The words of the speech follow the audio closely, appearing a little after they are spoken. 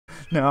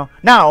No.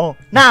 No.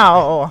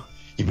 No.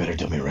 You better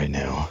tell me right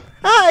now.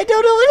 I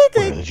don't know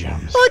anything. Where are the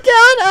gems? Oh God,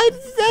 I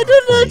don't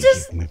know. Where are you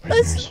Just keeping the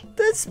prisoners?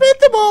 I spent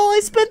them all. I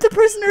spent the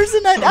prisoners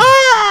and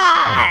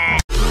I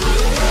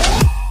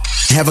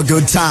Have a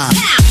good time.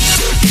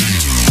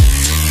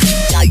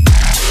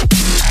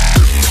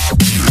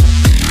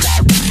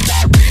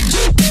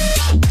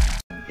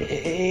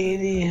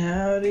 Hey,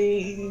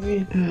 howdy.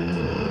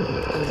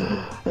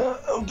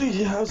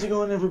 How's it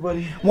going,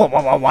 everybody?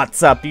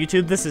 What's up,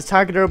 YouTube? This is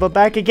Target Robo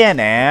back again,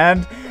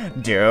 and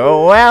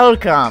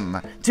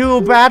welcome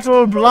to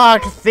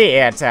BattleBlock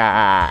Theater.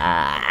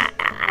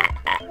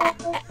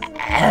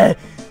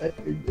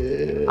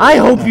 I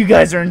hope you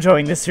guys are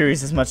enjoying this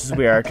series as much as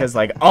we are, because,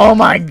 like, oh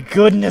my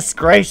goodness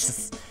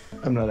gracious.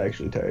 I'm not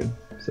actually tired,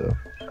 so.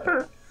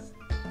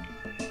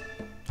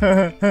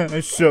 I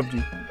shoved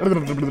you.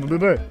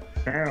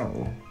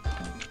 Ow.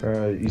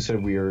 You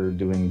said we are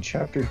doing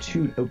chapter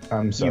 2. Oh,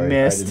 I'm sorry. You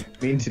missed. I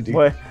didn't mean to do.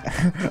 What?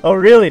 Oh,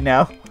 really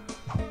now?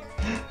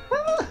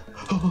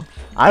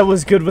 I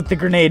was good with the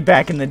grenade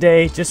back in the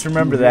day. Just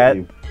remember that.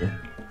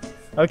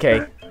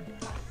 Okay.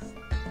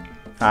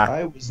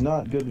 I was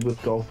not good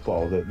with golf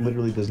ball. That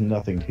literally does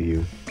nothing to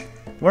you.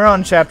 We're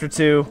on chapter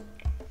 2.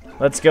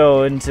 Let's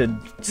go into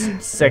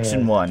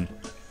section 1.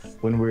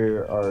 When we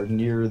are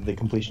near the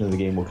completion of the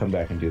game, we'll come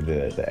back and do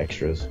the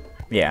extras.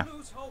 Yeah.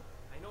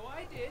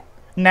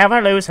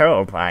 Never lose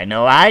hope. I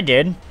know I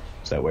did.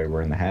 Is that why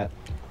we're in the hat?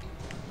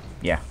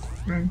 Yeah.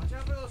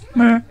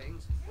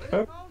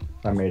 Oh,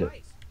 I made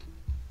it.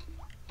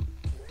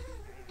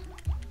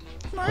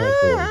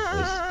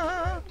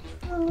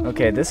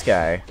 Okay, this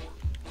guy.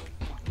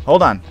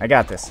 Hold on, I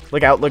got this.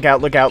 Look out, look out,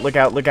 look out, look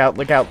out, look out,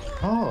 look out.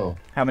 Oh.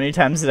 How many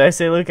times did I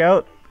say look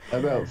out?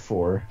 About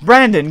 4.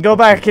 Brandon, go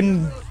back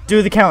and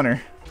do the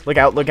counter. Look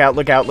out, look out,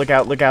 look out, look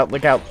out, look out,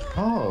 look out.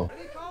 Oh.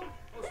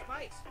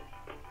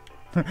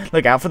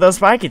 Look out for those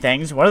spiky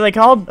things. What are they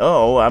called?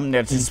 Oh,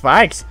 it's just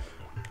spikes.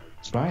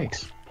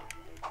 Spikes.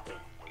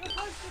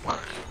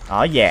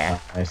 Oh yeah.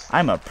 Nice.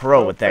 I'm a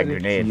pro with that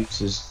grenade.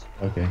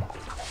 Okay.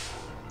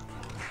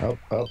 Up,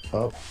 up,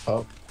 up,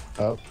 up,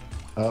 up,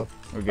 up.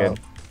 We're good. Up.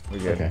 We're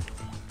good. Okay.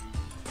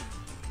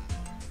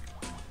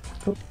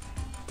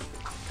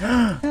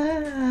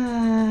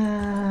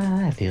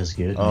 It feels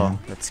good. Oh, Man.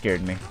 that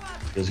scared me.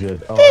 Feels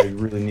good. Oh, I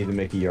really need to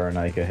make a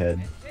Yarnika head.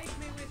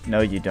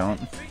 No, you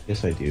don't.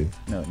 Yes, I do.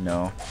 No,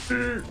 no.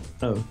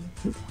 Oh.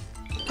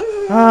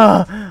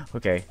 Ah.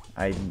 Okay.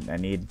 I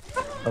need.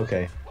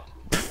 Okay.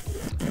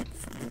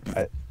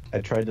 I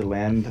tried to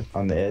land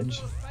on the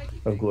edge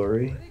of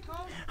glory.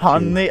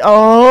 On the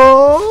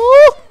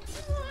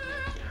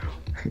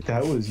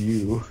That was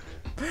you.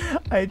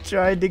 I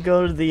tried to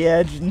go to the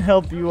edge and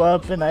help you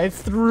up, and I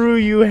threw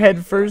you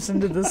headfirst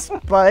into the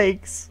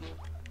spikes.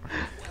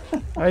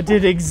 I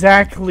did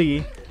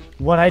exactly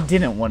what I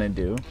didn't want to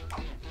do.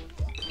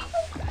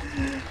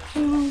 Oh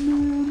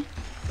man.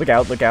 Look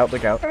out, look out,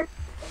 look out.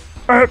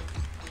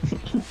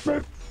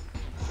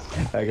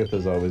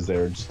 Agatha's always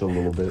there, just a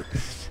little bit.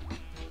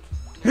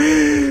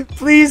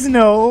 Please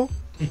no.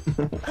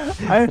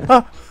 I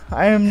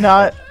am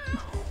not.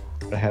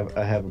 I have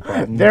a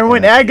problem. There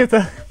went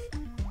Agatha.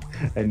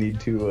 I need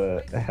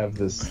to have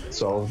this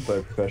solved by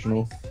a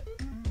professional.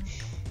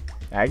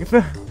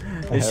 Agatha?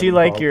 Is she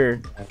like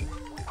your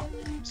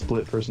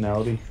split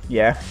personality?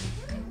 Yeah.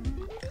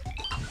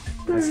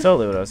 That's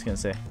totally what I was gonna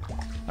say.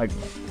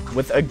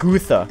 With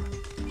Agutha.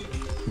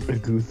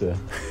 Agutha.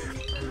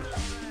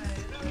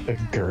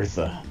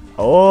 Agurtha.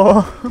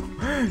 Oh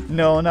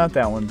no, not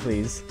that one,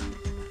 please.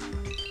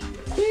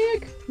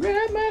 Quick,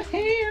 grab my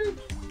hand.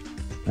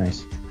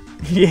 Nice.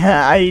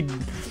 Yeah, I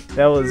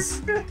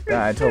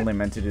totally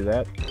meant to do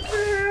that.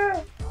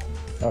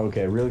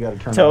 Okay, really gotta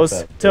turn Toast, off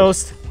that.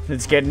 toast.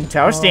 It's getting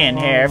toasty in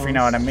here, if you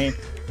know what I mean.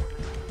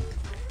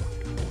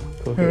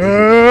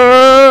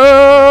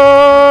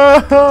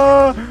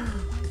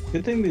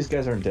 Good thing these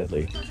guys aren't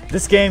deadly.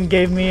 This game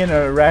gave me an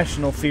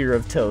irrational fear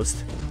of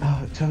toast.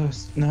 Oh,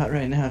 Toast, not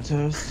right now,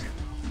 Toast.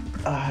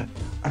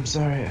 I'm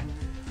sorry.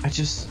 I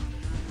just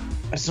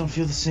don't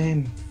feel the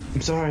same.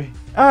 I'm sorry.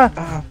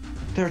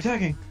 They're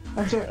attacking.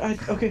 I'm sorry.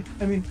 Okay.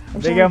 I mean,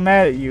 I'm sorry. They got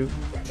mad at you.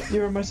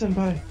 You're my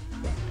senpai.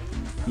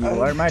 You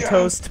are my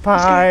toast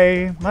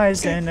pie, my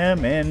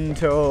cinnamon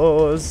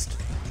toast.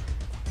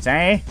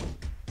 Say,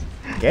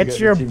 get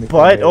your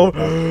butt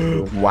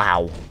over.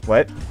 Wow.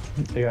 What?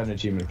 I got an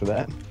achievement for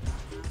that.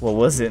 What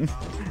was it?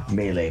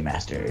 Melee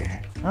Master.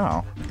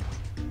 Oh.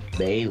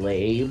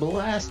 Melee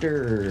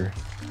Blaster.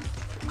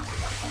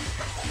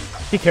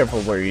 Be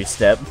careful where you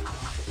step.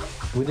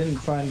 We didn't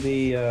find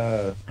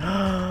the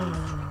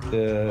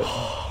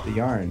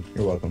yarn.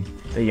 You're welcome.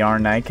 The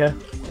Yarnika?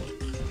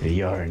 The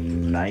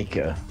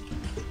Yarnika.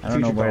 I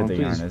don't know where the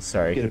yarn is,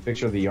 sorry. Get a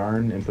picture of the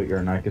yarn and put your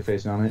Yarnika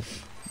face on it.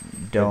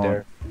 Don't.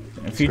 Right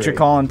there. Future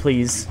Colin,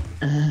 please.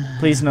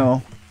 Please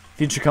no.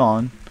 Future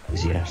Colin.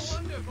 Yes.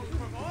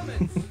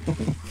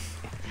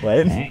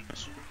 What?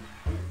 Thanks.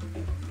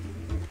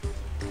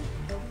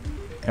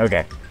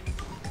 Okay.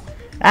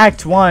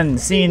 Act 1,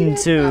 Scene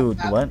 2.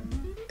 What?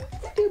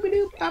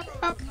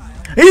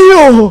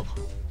 Ew!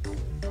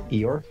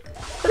 Eeyore?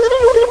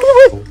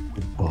 Oh,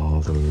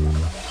 bother.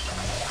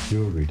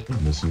 You're really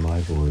missing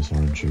my voice,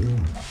 aren't you?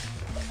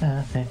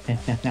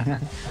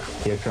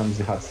 Here comes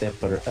the hot step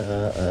butter.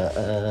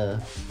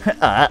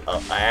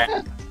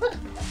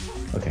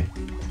 Okay.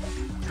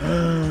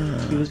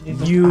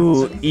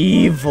 You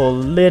evil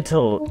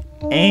little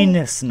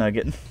anus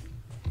nugget.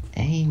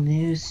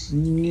 Anus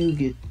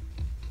nougat.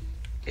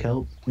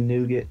 Kelp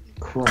nougat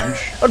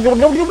crunch.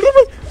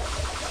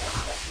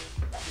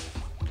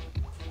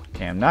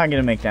 Okay, I'm not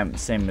gonna make that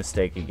same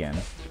mistake again.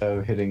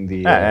 Oh, hitting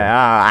the.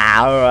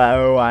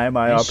 Why am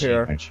I up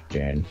here?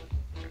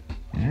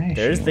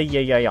 There's the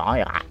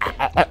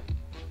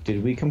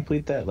Did we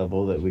complete that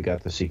level that we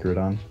got the secret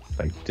on?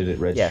 Like, did it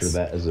register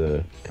that as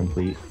a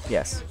complete?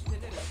 Yes.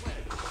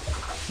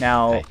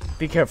 Now,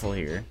 be careful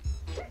here.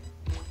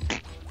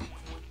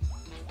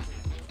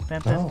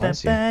 Oh, I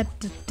see.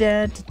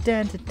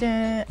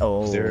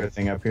 Oh. Is there a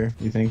thing up here,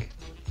 you think?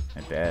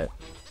 I bet.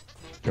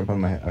 Jump on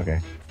my head.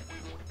 Okay.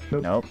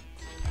 Nope.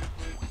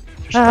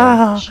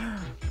 Ah.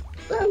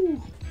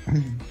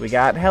 We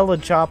got hella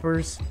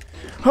choppers.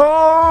 Oh!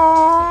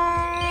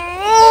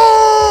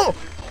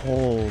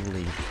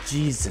 Holy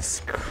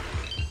Jesus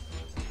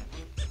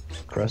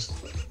Crust?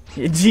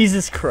 Yeah,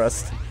 Jesus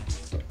crust.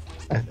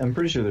 I'm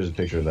pretty sure there's a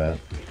picture of that.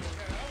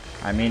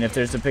 I mean, if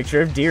there's a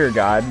picture of Dear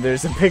God,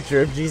 there's a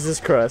picture of Jesus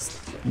crust.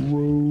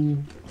 Whoa.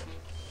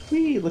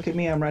 Whee, look at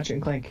me, I'm Ratchet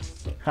and Clank.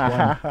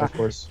 Juan, of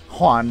course.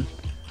 Juan.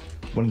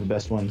 One of the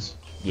best ones.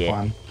 Yeah.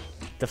 Juan.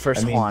 The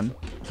first Juan.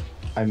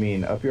 I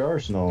mean, Up Your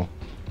Arsenal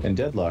and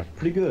Deadlock,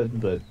 pretty good,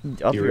 but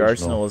Up Your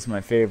Arsenal is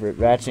my favorite.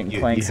 Ratchet and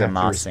Clank's a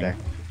mossing.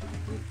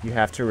 You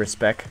have to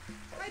respect.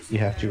 You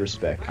have to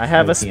respect. I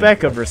have a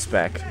speck of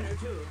respect.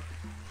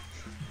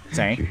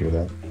 Say? Did you hear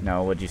that?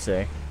 No, what'd you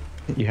say?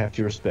 You have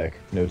to respect.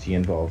 No tea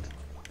involved.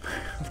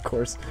 Of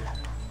course.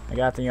 I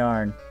got the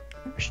yarn.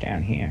 It's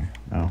down here.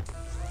 Oh.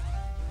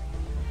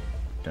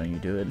 Don't you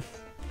do it.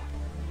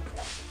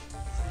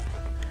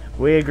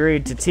 We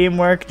agreed to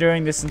teamwork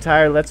during this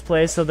entire Let's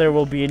Play, so there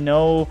will be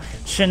no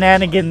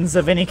shenanigans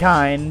of any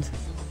kind.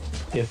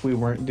 If we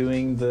weren't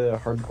doing the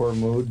hardcore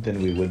mode, then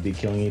we would be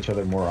killing each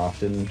other more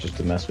often just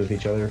to mess with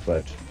each other,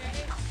 but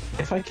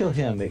if I kill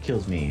him, it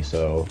kills me,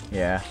 so...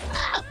 Yeah.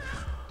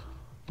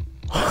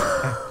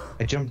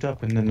 I jumped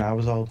up and then I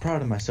was all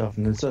proud of myself,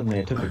 and then suddenly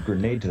I took a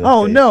grenade to the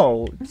Oh face.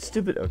 no!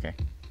 Stupid. Okay.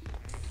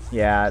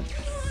 Yeah.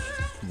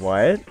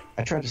 What?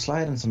 I tried to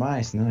slide on some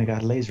ice and then I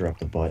got a laser up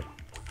the butt.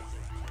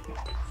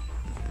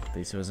 At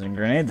least it wasn't a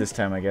grenade this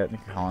time, I get.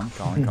 Calling.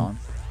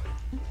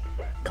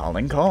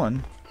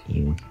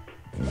 You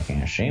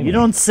can't shame me. You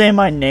don't say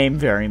my name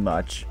very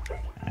much.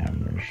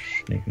 I'm just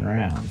sneaking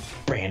around.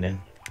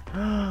 Brandon.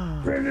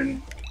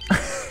 Brandon.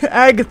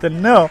 Agatha,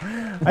 no.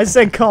 I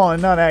said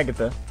Colin, not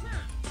Agatha.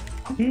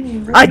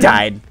 I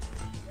died.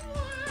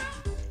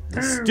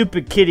 The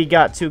stupid kitty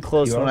got too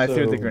close when I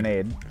threw the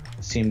grenade.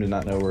 Seem to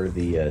not know where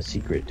the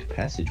secret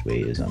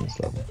passageway is on this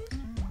level.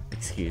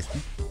 Excuse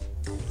me.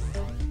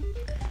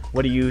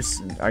 What are you?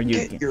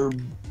 Get your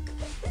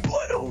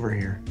butt over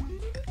here.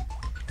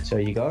 So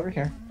you go over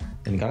here,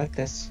 then you go like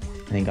this,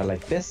 and then you go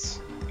like this.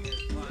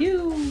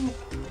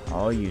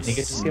 Oh, you get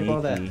to skip all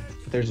that.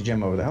 There's a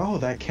gem over there. Oh,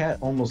 that cat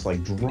almost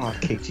like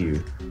drop kicked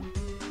you.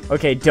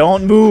 Okay,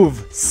 don't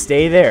move.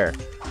 Stay there.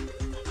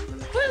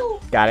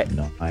 Got it.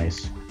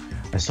 Nice.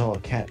 I saw a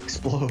cat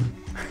explode.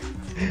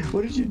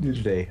 What did you do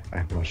today?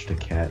 I watched a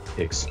cat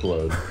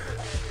explode.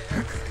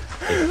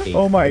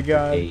 Oh my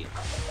god.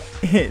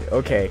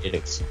 Okay. It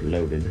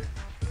exploded.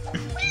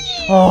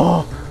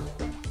 Oh.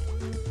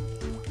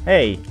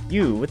 Hey,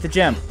 you with the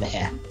gem.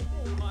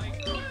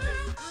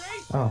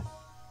 Oh.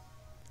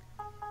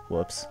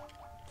 Whoops.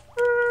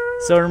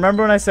 So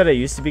remember when I said I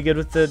used to be good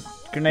with the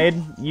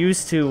grenade?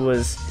 Used to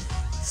was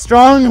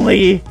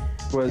strongly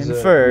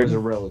inferred. Was a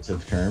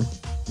relative term.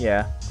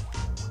 Yeah.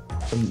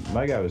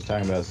 My guy was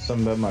talking about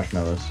something about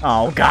marshmallows.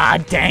 Oh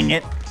god dang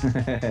it.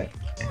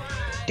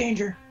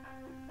 Danger.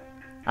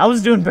 I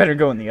was doing better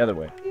going the other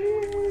way.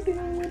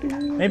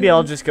 Maybe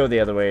I'll just go the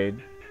other way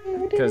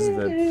because of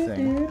the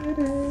thing.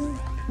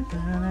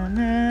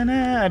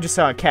 I just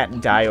saw a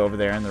cat die over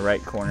there in the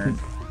right corner.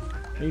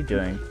 What are you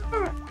doing?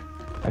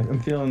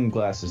 I'm feeling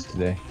glasses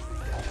today.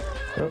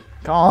 Oh.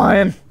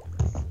 Colin!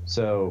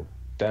 So,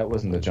 that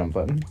wasn't the jump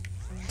button?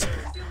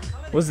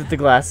 Was it the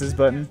glasses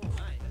button?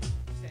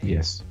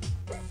 Yes.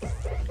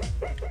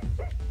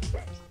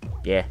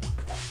 Yeah.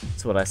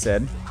 That's what I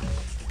said.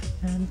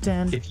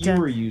 If you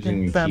were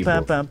using a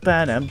keyboard,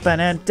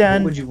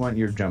 what would you want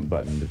your jump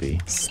button to be?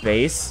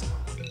 Space.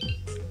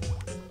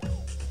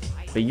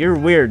 But you're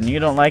weird and you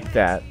don't like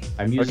that.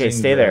 I'm using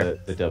stay there.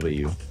 The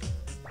W.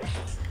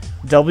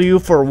 W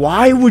for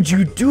why would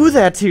you do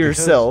that to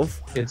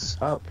yourself? It's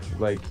up.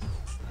 Like,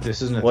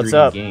 this isn't a What's 3D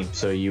up? game,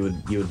 so you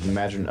would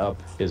imagine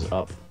up is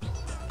up.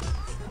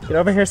 Get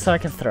over here so I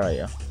can throw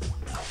you.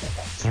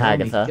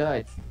 Agatha.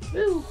 God.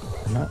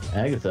 I'm not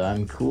Agatha,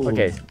 I'm cool.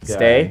 Okay,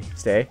 guy.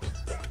 stay.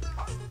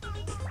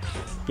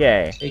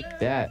 Yay. Take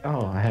that.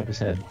 Oh, I have his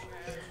head.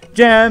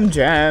 Jam,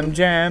 jam,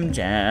 jam,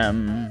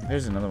 jam.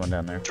 There's another one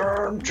down there.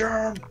 Jam,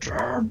 jam,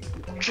 jam,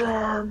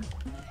 jam.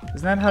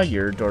 Isn't that how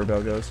your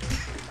doorbell goes?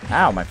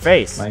 Ow, my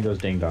face. Mine goes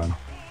ding dong.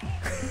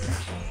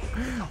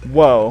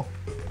 Whoa.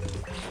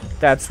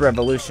 That's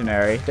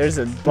revolutionary. There's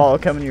a ball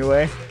coming your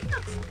way.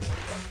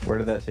 Where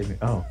did that take me?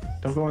 Oh,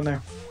 don't go in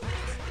there.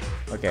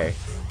 Okay.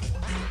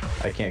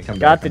 I can't come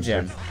back. Got the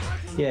gem.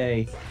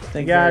 Yay.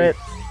 You got it.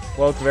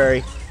 Woke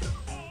very.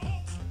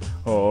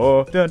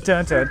 Oh. Dun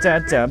dun dun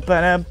dun dun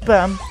bum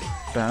bum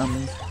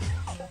bum.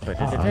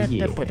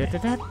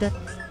 The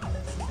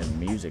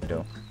music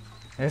though.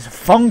 It's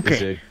funky.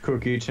 Is it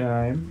cookie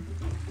time?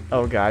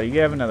 Oh god, you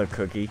have another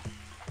cookie.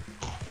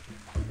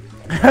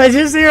 I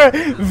just hear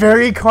a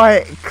very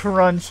quiet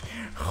crunch.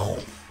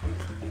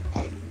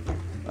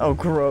 Oh,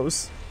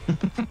 gross.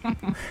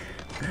 How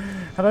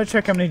about I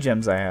check how many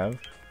gems I have?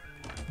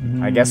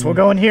 I guess we'll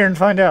go in here and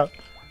find out.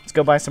 Let's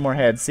go buy some more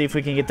heads. See if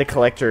we can get the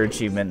collector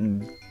achievement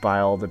and buy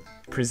all the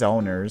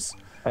prisoners.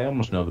 I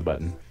almost know the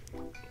button.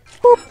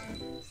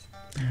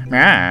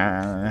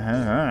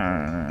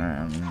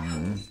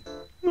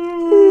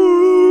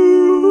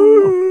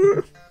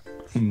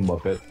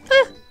 Muppet.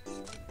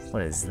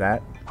 What is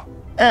that?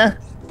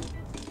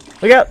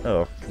 Look out!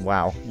 Oh,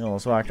 wow. You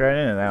almost walked right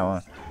into that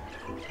one.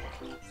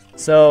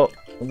 So,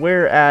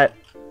 we're at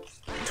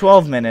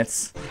 12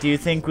 minutes. Do you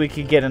think we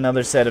could get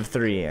another set of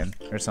 3 in?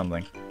 Or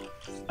something?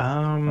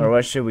 Or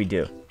what should we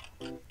do?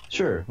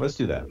 Sure, let's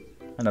do that.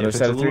 Another if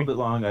set it's of a 3? little bit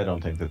long, I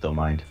don't think that they'll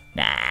mind.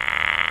 Nah.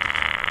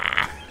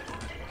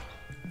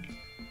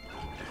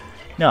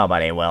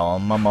 Nobody will.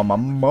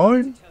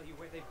 Mind.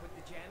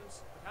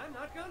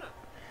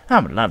 I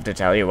would love to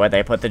tell you where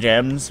they put the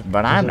gems,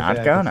 but I'm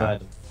not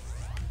gonna.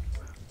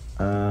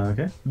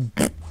 Okay.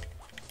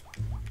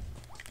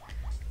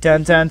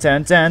 Dun dun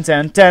dun dun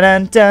dun dun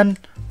dun dun.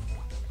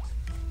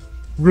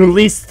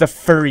 Release the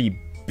furry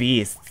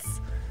beasts.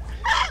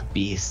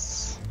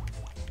 Beasts.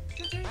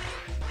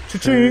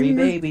 Cha-ching.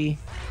 baby.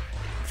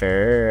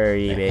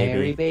 Furry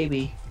Hairy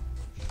baby. baby.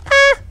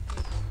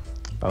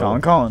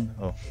 Colin.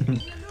 Oh.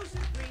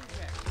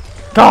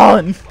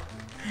 Colin!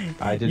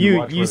 I didn't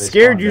watch where You they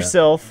scared spawned at.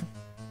 yourself.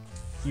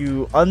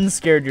 You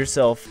unscared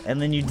yourself, and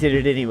then you did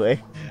it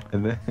anyway.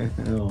 And then,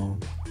 oh.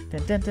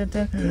 Dun, dun, dun,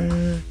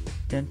 dun.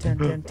 Dun, dun,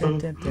 dun, dun,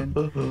 dun, dun.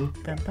 Bum,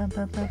 bum,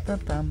 bum, bum, bum,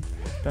 bum.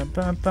 Bum,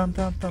 bum, bum,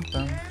 bum, bum,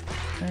 bum.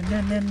 Na,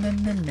 na, na, na,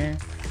 na.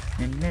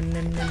 Na, na,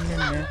 na,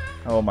 na, na.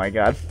 Oh my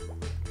god.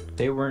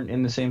 They weren't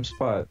in the same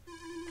spot.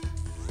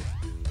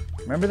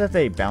 Remember that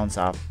they bounce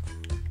off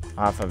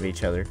of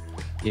each other.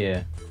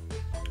 Yeah.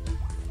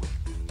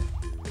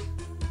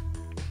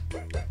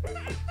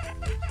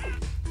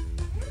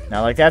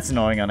 Now, like, that's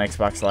annoying on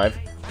Xbox Live.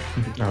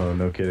 Oh,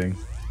 no kidding.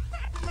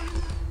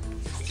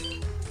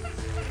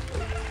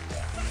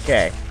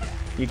 Okay.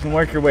 You can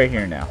work your way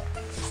here now.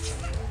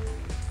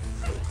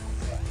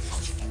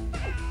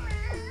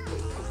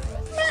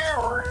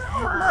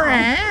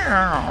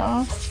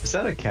 Is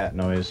that a cat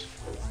noise?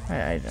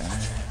 I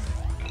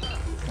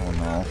don't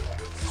know.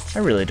 I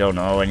really don't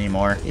know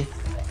anymore.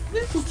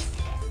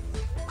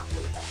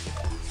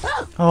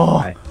 Oh.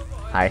 Hi.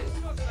 Hi.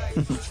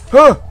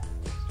 Huh!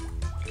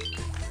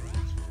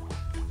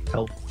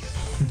 Help.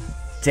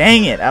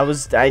 Dang it! I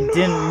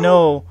didn't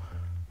know.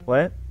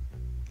 What?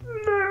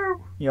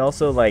 No. You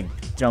also like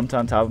jumped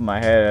on top of my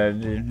head. I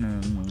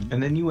didn't,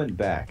 And then you went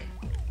back.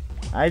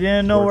 I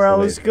didn't know where I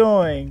was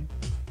going.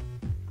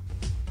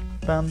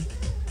 Bum.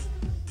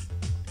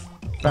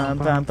 Bum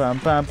bum bum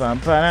bum bum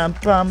bum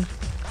bum.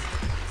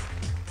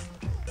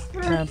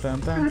 Bum bum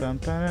bum bum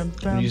bum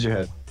bum. Use your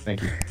head.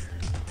 Thank you.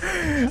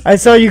 I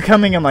saw you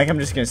coming. I'm like, I'm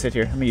just gonna sit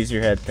here. I'm gonna use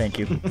your head. Thank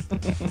you.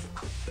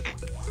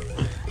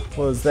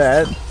 What was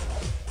that?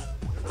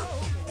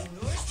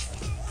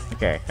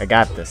 Okay, I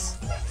got this.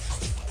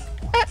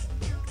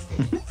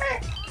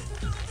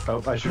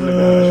 Oh, I shouldn't have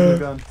gone. I shouldn't have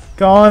gone.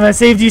 Go on, I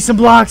saved you some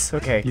blocks.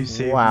 Okay. You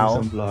saved wow.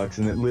 me some blocks,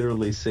 and it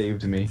literally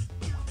saved me.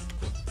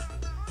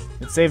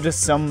 It saved us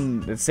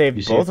some. It saved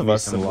You both saved of me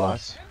us some some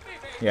blocks.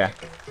 blocks. Yeah.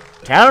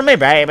 Tell me,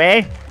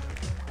 baby.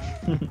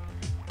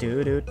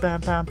 Do do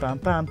bum bum bum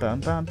bum bum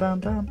bum bum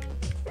bum.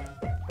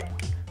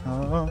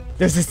 Oh,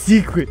 there's a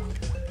secret.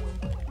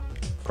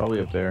 Probably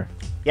up there.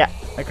 Yeah,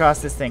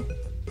 across this thing.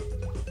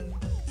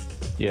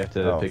 You have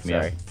to pick me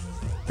up.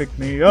 Pick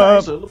me up.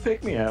 Nice little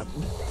pick me up.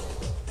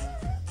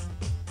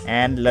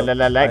 And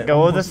let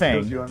go of the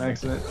thing. You on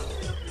accident.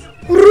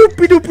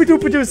 Roopy doopy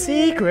doopy doo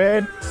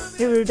secret.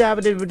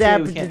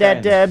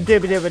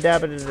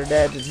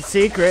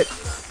 Secret.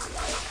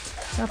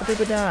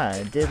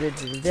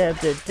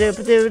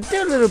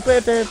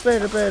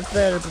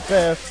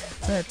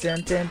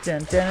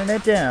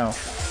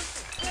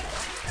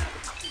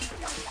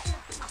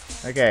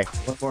 Okay.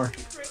 One more.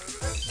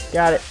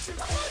 Got it.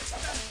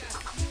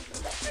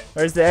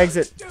 Where's the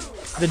exit?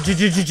 The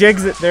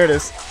exit. There it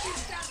is.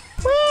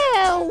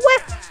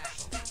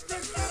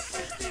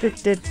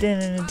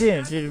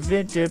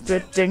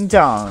 Ding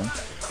dong.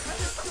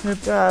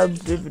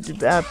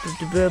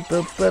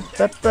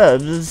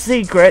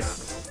 Secret.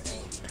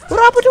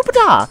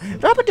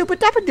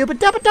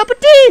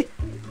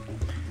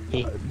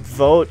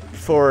 Vote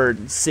for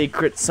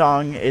Secret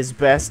Song is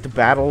best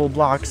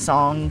BattleBlock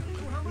song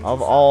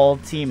of all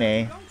Team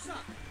A.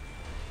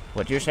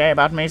 What do you say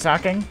about me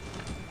sucking?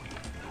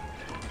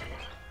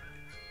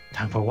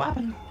 Time for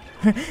whapping.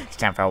 It's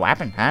time for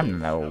whapping. I'm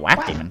the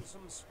whap demon.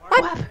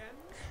 Whap.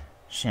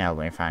 Shall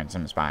we find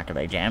some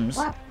sparkly gems?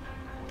 Whap.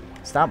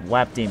 Stop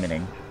whap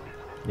demoning.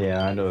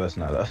 Yeah, I know that's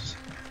not us.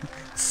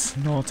 It's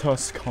not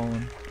us,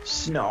 Colin.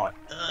 It's not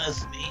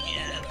us,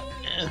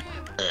 man.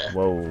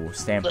 Whoa,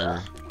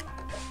 Stamper.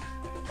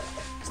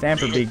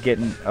 Stamper be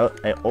getting. Oh.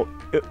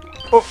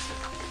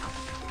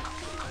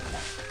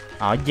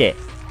 Oh, yeah.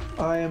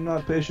 I am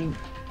not patient.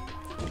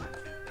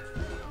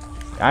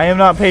 I am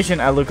not patient.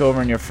 I look over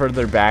and you're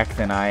further back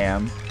than I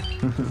am.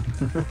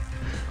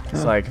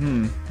 It's like,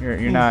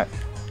 you're not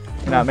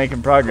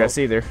making progress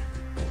either.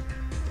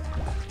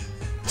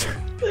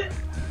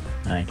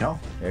 I know.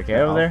 You okay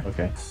over there?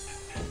 Okay.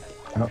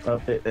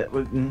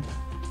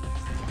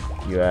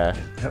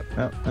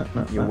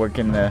 You're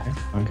working the.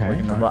 Okay.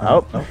 Working the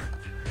block. Oh.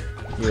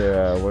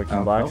 You're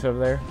working blocks over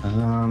there.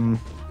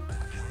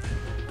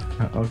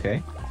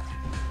 Okay.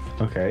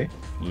 Okay.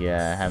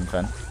 Yeah, having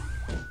fun.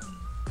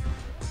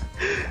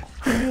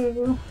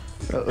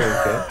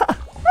 Okay.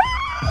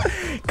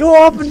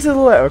 Go up and to the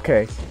left.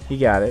 Okay, you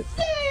got it.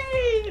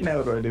 Now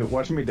what do I do?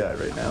 Watch me die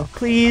right now.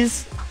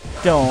 Please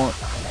don't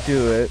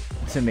do it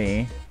to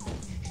me.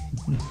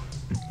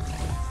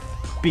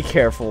 Be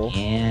careful.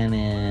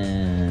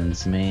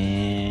 Cannons,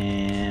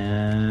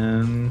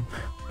 man.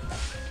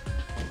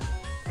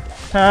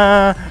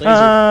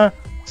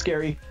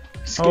 Scary.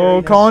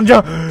 Oh, Colin,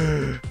 jump.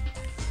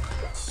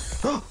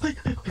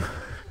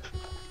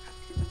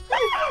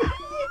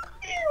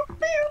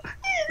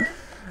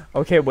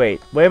 Okay, wait.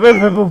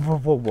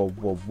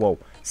 Whoa.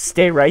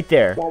 Stay right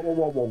there.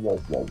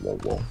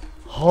 Whoa.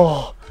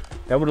 Oh,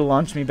 that would have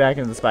launched me back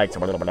into the spikes.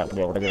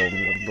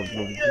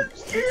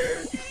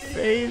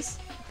 Face.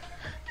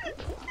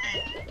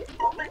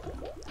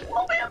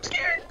 I'm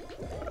scared.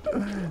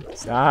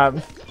 Stop.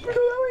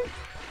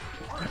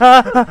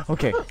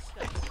 Okay.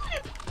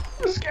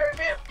 I'm scared,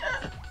 man.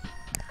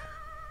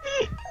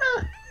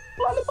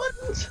 A lot of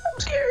buttons. I'm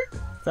scared. I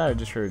thought I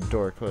just heard a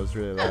door close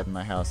really loud in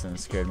my house and it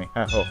scared me.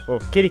 Oh,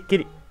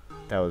 kitty.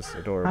 That was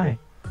adorable. Hi.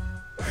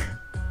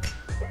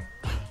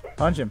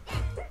 Punch him.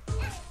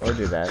 Or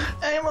do that.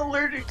 I am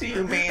allergic to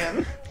you,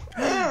 man.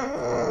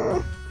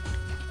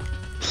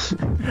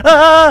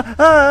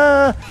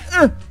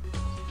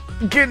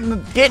 Get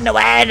in the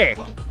water!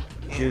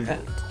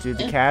 Do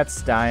the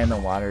cats die in the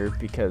water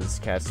because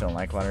cats don't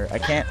like water? I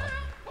can't.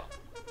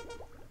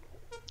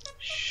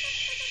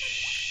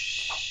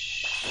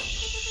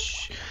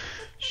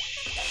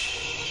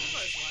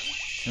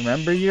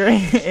 Remember your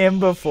in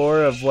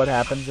before of what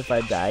happens if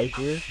I die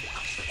here?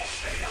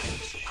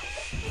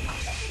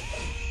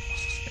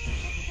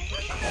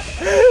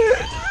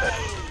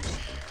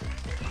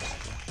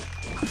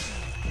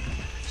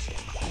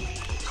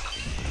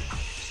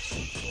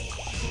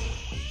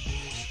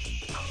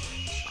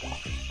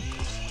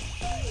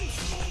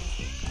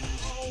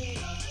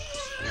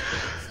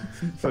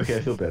 Okay,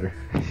 I feel better.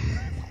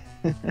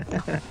 I was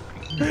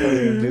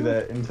gonna do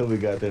that until we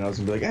got there, and I was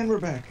gonna be like, and we're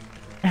back.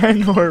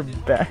 And we're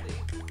back.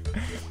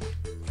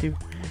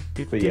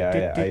 But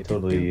yeah, I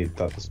totally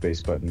thought the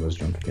space button was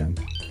jump again.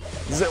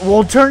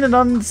 Well, turn it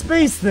on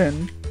space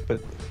then.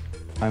 But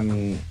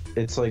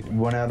it's like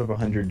 1 out of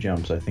 100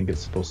 jumps. I think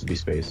it's supposed to be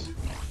space.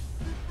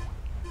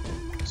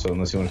 So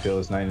unless you want to feel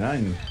this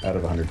 99 out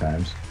of 100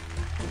 times.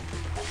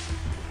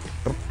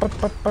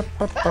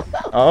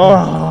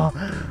 Oh!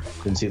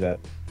 Didn't see that.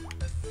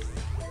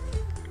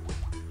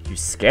 You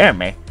scare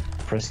me.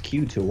 Press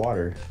Q to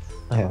water.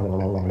 Let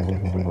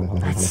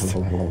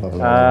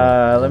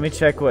me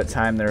check what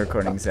time the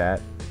recording's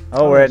at.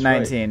 Oh, we're at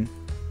 19. Right.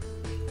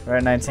 We're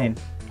at 19.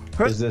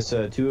 Is this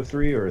a 2 of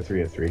 3 or a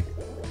 3 of 3?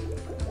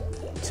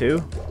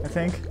 2, I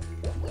think.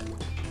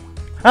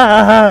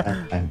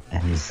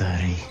 I'm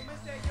sorry.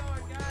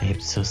 I'm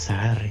so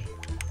sorry.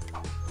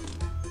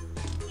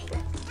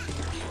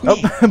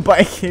 Oh,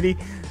 bye, kitty.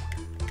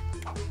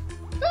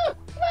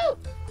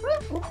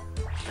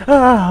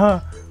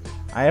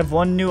 I have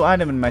one new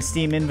item in my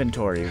Steam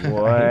inventory.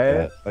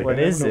 What? Like, what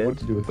is it? What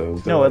to do with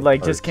those. No, it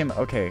like just came.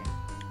 Okay.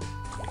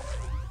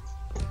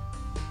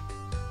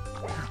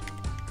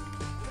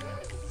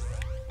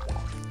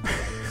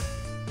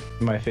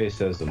 My face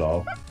says it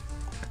all.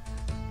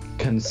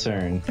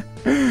 Concern.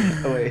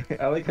 Oh wait,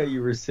 I like how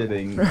you were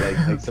sitting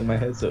like so my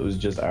headset was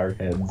just our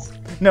heads.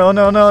 No.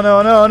 Okay.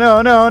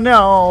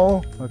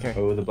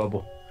 Oh, the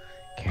bubble.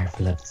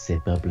 Careful of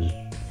the bubble.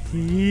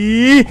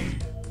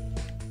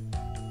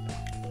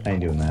 I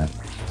ain't doing that.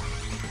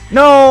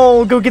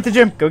 No! Go get the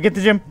gym. Go get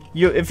the gym.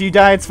 If you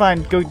die, it's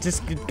fine. Go.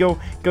 Just go.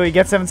 Go. You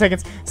got 7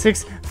 seconds.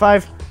 6,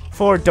 5,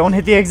 4. Don't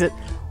hit the exit.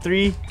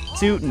 3,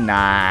 2.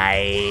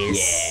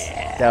 Nice.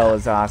 Yeah. That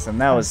was awesome.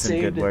 That was some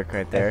good work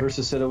right there. At first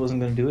I said I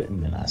wasn't gonna do it,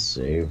 and then I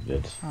saved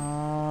it.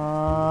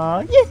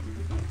 Yeah.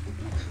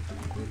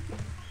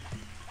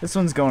 This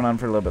one's going on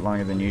for a little bit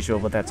longer than usual,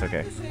 but that's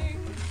okay.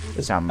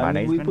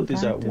 We put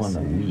these out one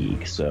a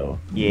week, so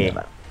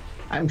yeah.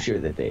 I'm sure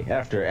that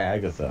after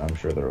Agatha, I'm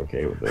sure they're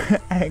okay with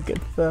it.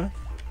 Agatha.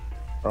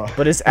 Oh.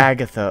 But is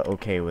Agatha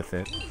okay with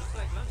it?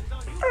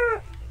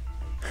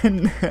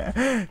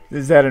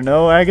 Is that a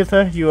no,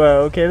 Agatha? You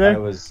okay there? I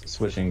was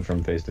switching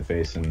from face to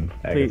face, and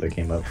Agatha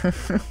came up.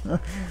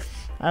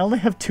 I only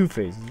have 2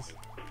 phases.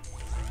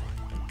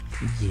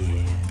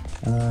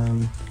 Yeah.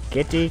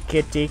 Kitty,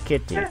 kitty,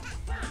 kitty.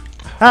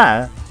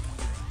 Huh?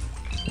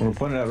 We're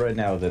pointing out right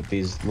now that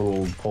these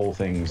little pole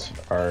things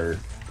are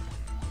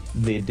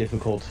the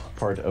difficult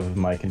part of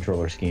my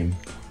controller scheme.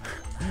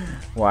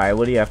 Why?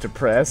 What do you have to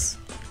press?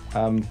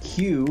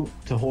 Q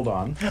to hold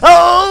on.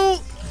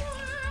 Oh!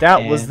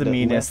 That was the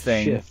meanest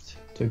thing. Shift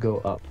to go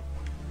up.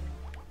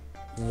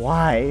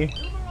 Why?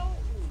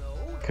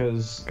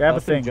 Because grab a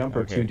up thing. And jump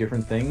are 2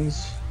 different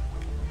things.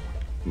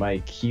 My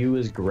Q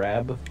is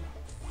grab.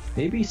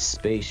 Maybe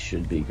space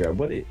should be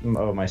grab.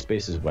 Oh, my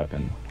space is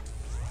weapon.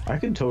 I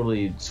could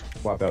totally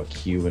swap out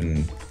Q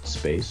and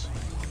space.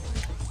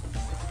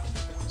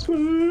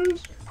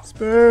 Spurs.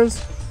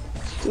 Spurs.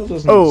 Still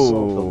doesn't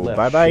solve the left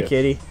bye bye, shift.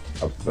 kitty.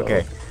 Above.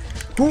 Okay.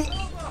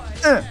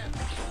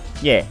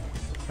 Yeah.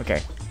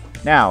 Okay.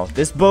 Now,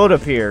 this boat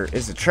up here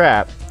is a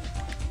trap.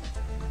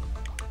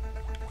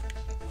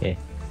 Yeah.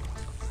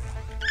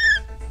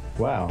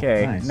 Wow.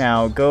 Okay, nice.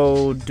 now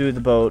go do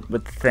the boat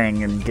with the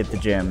thing and get the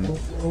gem.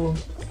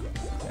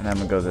 And I'm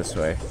gonna go this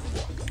way.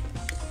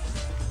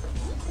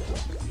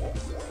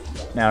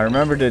 Now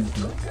remember to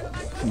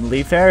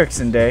Leif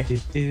Erikson Day.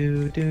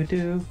 Do.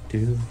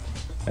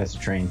 That's a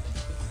train.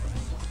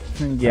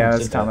 Yeah,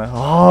 that's Thomas.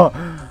 Oh!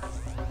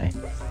 Hey.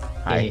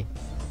 Hi.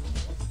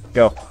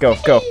 Go, go,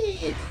 go.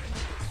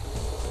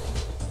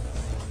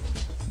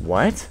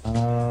 What?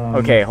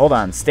 Okay, hold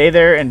on. Stay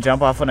there and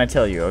jump off when I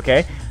tell you,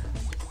 okay?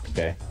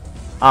 Okay.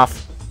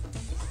 Off.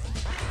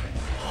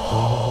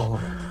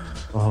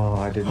 Oh,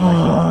 I didn't like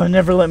that.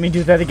 Never let me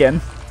do that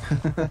again.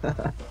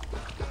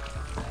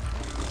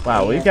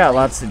 Wow, we've got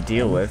lots to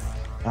deal with.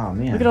 Oh,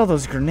 man. Look at all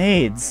those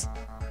grenades.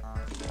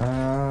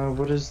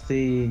 What does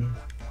this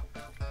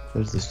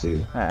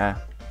do? Uh-uh.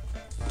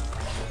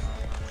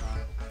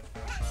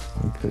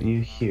 I'll put you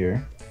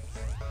here.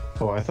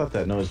 Oh, I thought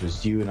that noise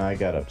was you and I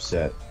got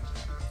upset.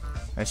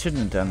 I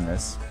shouldn't have done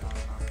this.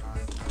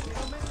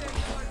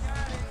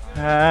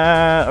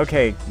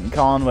 Okay,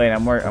 Colin, wait,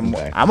 I'm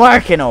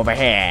working over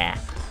here.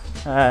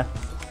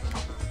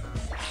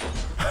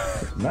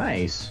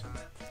 Nice.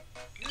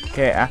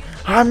 Okay,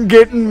 I'm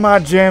getting my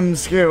gem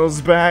skills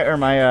back, or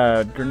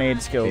my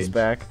grenade skills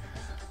back.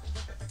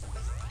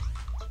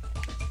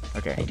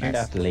 Okay, I turned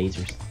nice. off the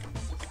lasers.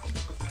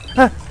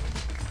 Huh.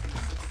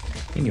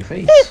 In your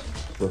face.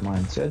 What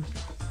mine said.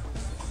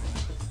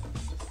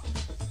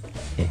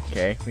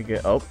 Okay, we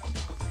get. Oh,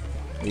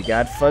 we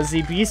got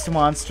fuzzy beast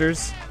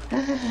monsters.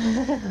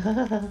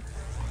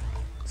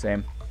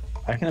 Same.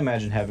 I can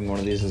imagine having one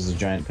of these as a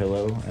giant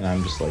pillow, and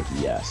I'm just like,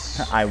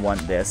 yes. I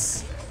want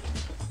this.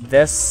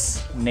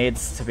 This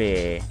needs to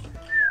be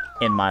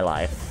in my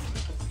life.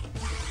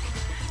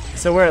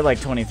 So we're at like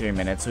 23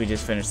 minutes. We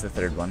just finished the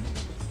 3rd one.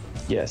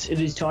 Yes,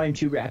 it is time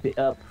to wrap it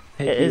up.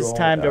 It is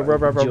time to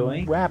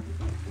wrap.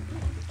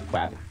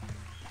 Whap.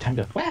 Time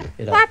to whap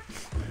it up.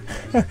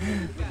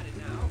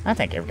 I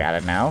think you've got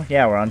it now.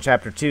 Yeah, we're on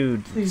chapter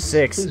 2,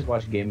 6. Please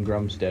watch Game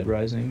Grumps Dead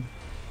Rising.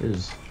 It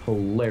is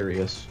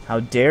hilarious.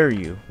 How dare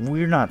you?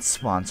 We're not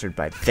sponsored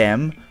by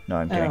them. No,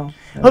 I'm kidding.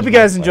 No, Hope you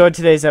guys enjoyed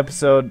today's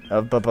episode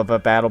of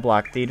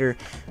BattleBlock Theater.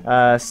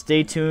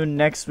 Stay tuned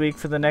next week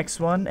for the next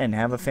one, and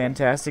have a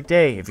fantastic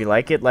day. If you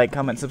like it, like,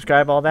 comment,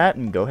 subscribe, all that,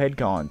 and go ahead,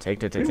 Colin.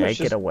 Take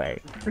it away.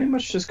 Pretty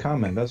much just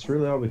comment. That's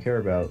really all we care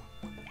about.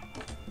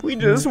 We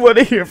just want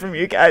to hear from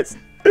you guys.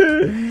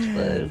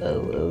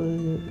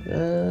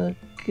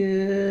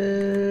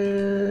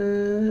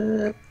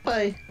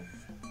 Bye.